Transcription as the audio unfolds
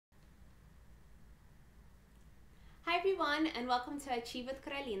everyone, and welcome to Achieve with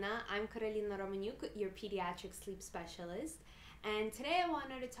Carolina. I'm Carolina Romanyuk, your pediatric sleep specialist, and today I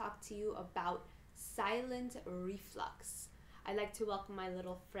wanted to talk to you about silent reflux. I'd like to welcome my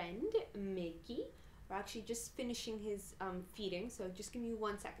little friend, Mickey. We're actually just finishing his feeding, so just give me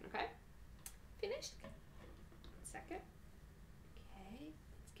 1 second, okay? Finished? 1 second. Okay,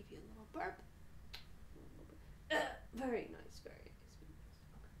 let's give you a little burp. Very nice, very nice.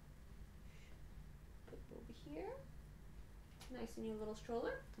 Put it over here. Nice in your little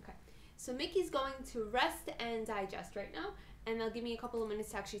stroller. Okay, so Mickey's going to rest and digest right now, and they'll give me a couple of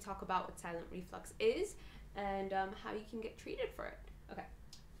minutes to actually talk about what silent reflux is and how you can get treated for it. Okay,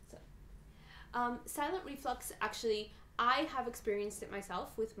 so silent reflux, actually, I have experienced it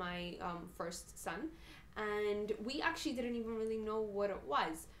myself with my first son, and we actually didn't even really know what it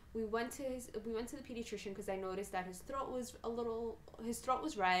was. We went to the pediatrician because I noticed that his throat was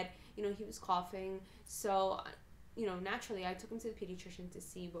red. You know, he was coughing, so naturally I took him to the pediatrician to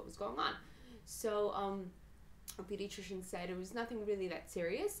see what was going on. So a pediatrician said it was nothing really that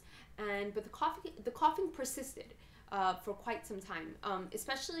serious, but the coughing persisted for quite some time.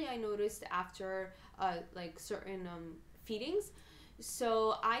 Especially I noticed after like certain feedings.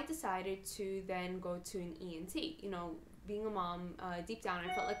 So I decided to then go to an ENT. You know, being a mom, deep down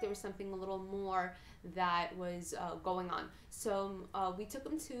I felt like there was something a little more that was going on. So we took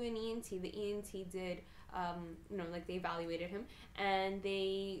him to an ENT. The ENT did they evaluated him, and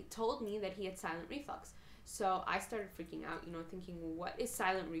they told me that he had silent reflux. So I started freaking out, thinking, what is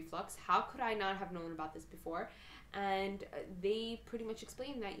silent reflux? How could I not have known about this before? And they pretty much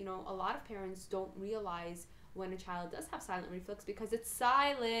explained that, a lot of parents don't realize when a child does have silent reflux because it's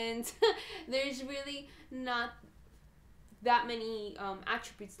silent. There's really not that many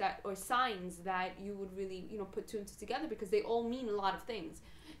attributes or signs that you would really, put two and two together, because they all mean a lot of things.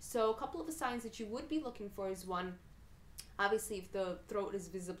 So a couple of the signs that you would be looking for is, one, obviously if the throat is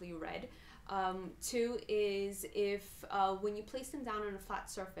visibly red. Two is if when you place them down on a flat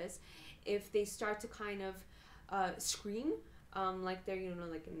surface, if they start to kind of scream, like they're,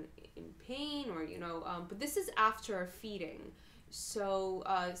 like in pain, or, but this is after feeding. So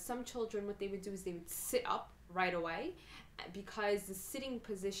some children, what they would do is they would sit up right away, because the sitting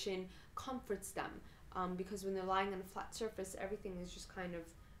position comforts them. Because when they're lying on a flat surface, everything is just kind of,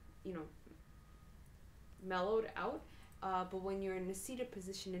 mellowed out. But when you're in a seated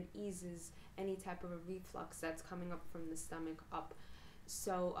position, it eases any type of a reflux that's coming up from the stomach up.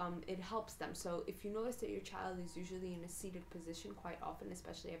 So it helps them. So if you notice that your child is usually in a seated position quite often,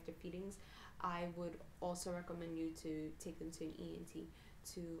 especially after feedings, I would also recommend you to take them to an ENT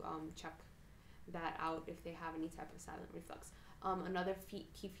to check that out if they have any type of silent reflux. Another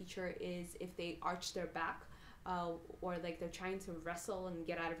key feature is if they arch their back, or like they're trying to wrestle and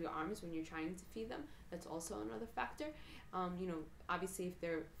get out of your arms when you're trying to feed them. That's also another factor. Obviously if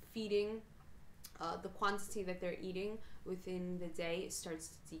they're feeding, the quantity that they're eating within the day starts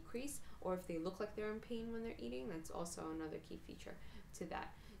to decrease, or if they look like they're in pain when they're eating, that's also another key feature to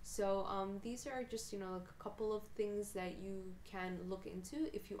that. So these are just, like a couple of things that you can look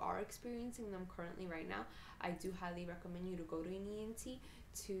into. If you are experiencing them currently right now, I do highly recommend you to go to an ENT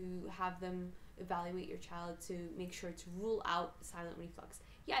to have them evaluate your child to make sure to rule out silent reflux.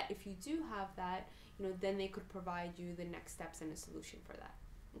 Yet, if you do have that, then they could provide you the next steps and a solution for that.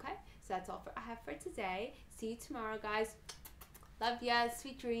 Okay? So that's all I have for today. See you tomorrow, guys. Love ya.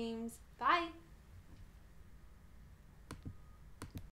 Sweet dreams. Bye.